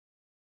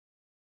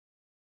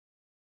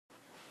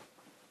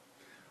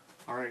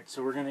Alright,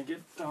 so we're going to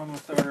get on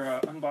with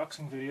our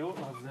unboxing video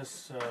of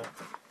this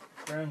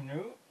brand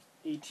new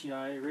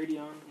ATI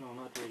Radeon, no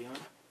not Radeon,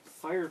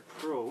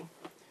 FirePro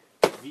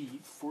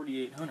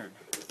v4800.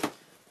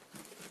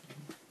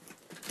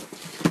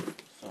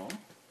 So,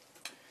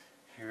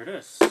 here it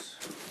is.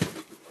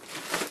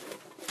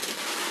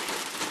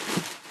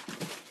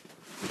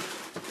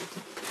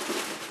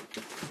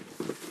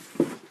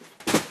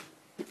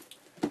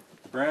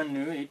 Brand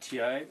new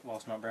ATI, well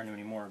it's not brand new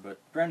anymore, but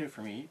brand new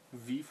for me,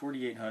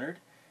 v4800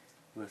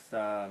 with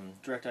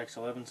DirectX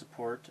 11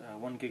 support,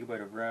 1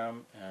 GB of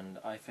RAM, and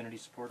iFinity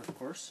support of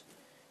course.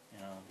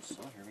 So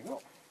here we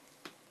go.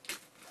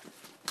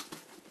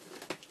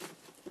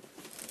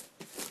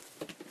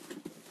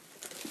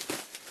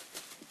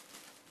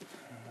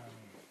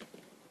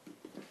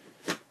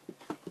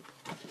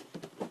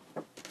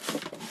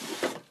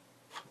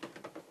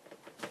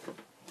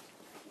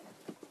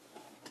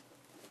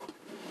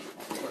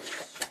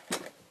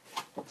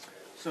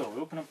 So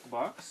we open up the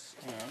box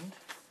and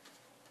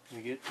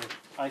we get the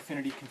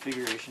iFinity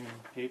configuration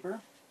paper.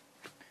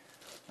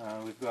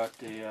 We've got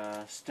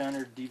a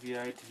standard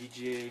DVI to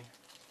VGA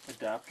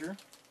adapter.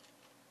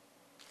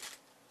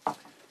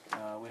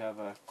 We have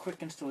a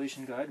quick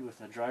installation guide with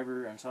a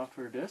driver and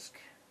software disk.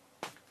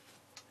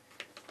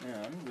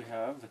 And we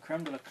have the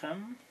creme de la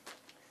creme,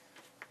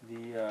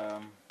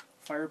 the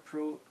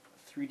FirePro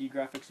 3D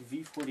Graphics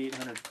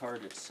v4800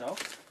 card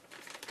itself.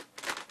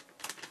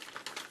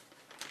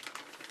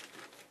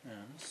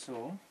 And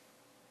so,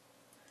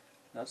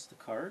 that's the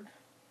card.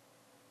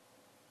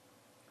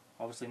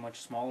 Obviously much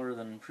smaller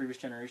than previous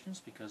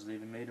generations because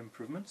they've made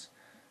improvements.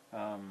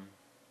 And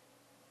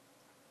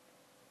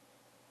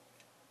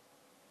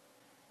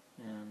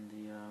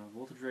the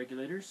voltage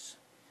regulators.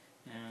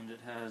 And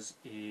it has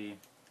a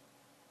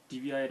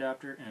DVI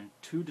adapter and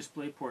 2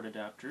 DisplayPort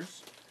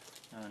adapters.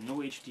 No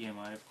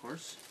HDMI of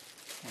course.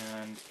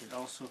 And it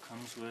also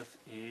comes with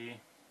a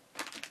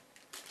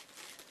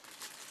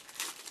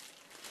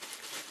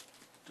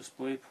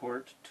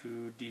DisplayPort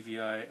to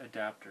DVI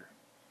adapter.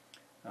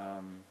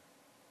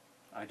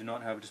 I do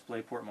not have a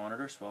DisplayPort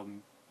monitor, so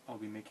I'll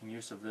be making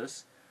use of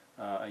this.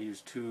 I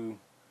use two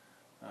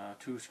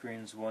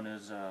screens. One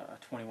is a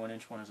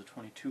 21-inch, one is a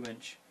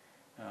 22-inch,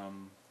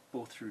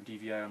 both through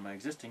DVI on my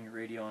existing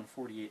Radeon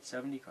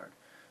 4870 card.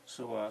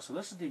 So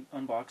this is the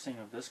unboxing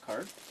of this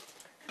card.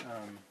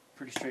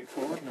 Pretty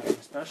straightforward,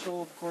 nothing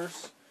special, of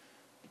course.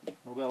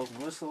 No bells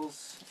and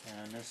whistles.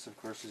 And this, of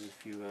course, is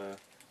if you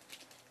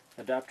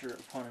adapter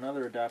upon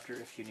another adapter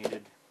if you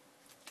needed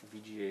a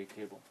VGA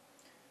cable.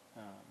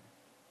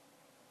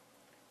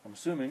 I'm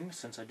assuming,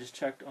 since I just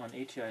checked on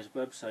ATI's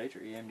website,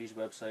 or AMD's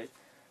website,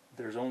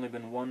 there's only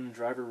been one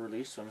driver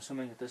release, so I'm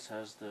assuming that this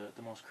has the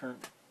most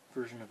current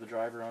version of the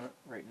driver on it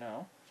right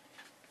now.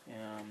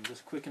 And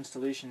this quick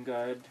installation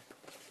guide,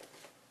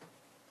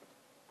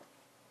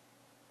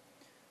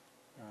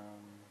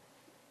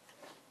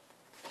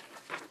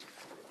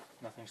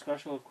 nothing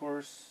special of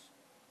course.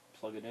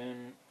 Plug it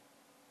in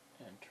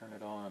and turn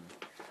it on.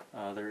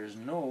 There is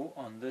no,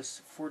 on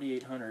this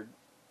 4800,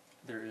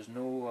 there is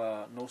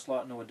no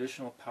slot, no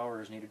additional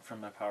power is needed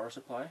from the power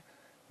supply,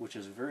 which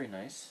is very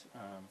nice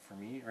for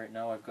me. Right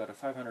now I've got a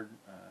 500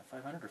 or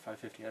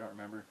 550, I don't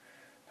remember,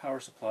 power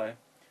supply,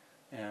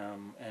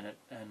 and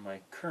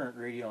my current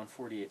Radeon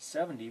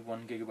 4870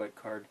 1 GB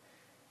card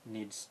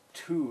needs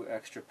 2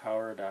 extra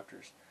power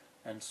adapters,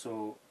 and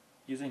so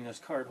using this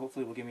card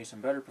hopefully will give me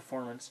some better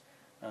performance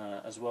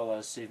as well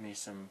as save me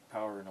some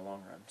power in the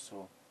long run.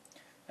 So.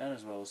 And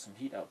as well as some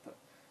heat output.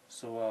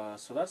 So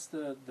that's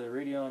the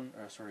Radeon,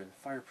 or sorry,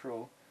 the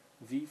FirePro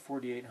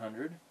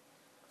v4800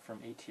 from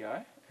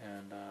ATI,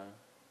 and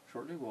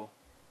shortly we'll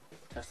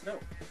test it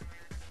out.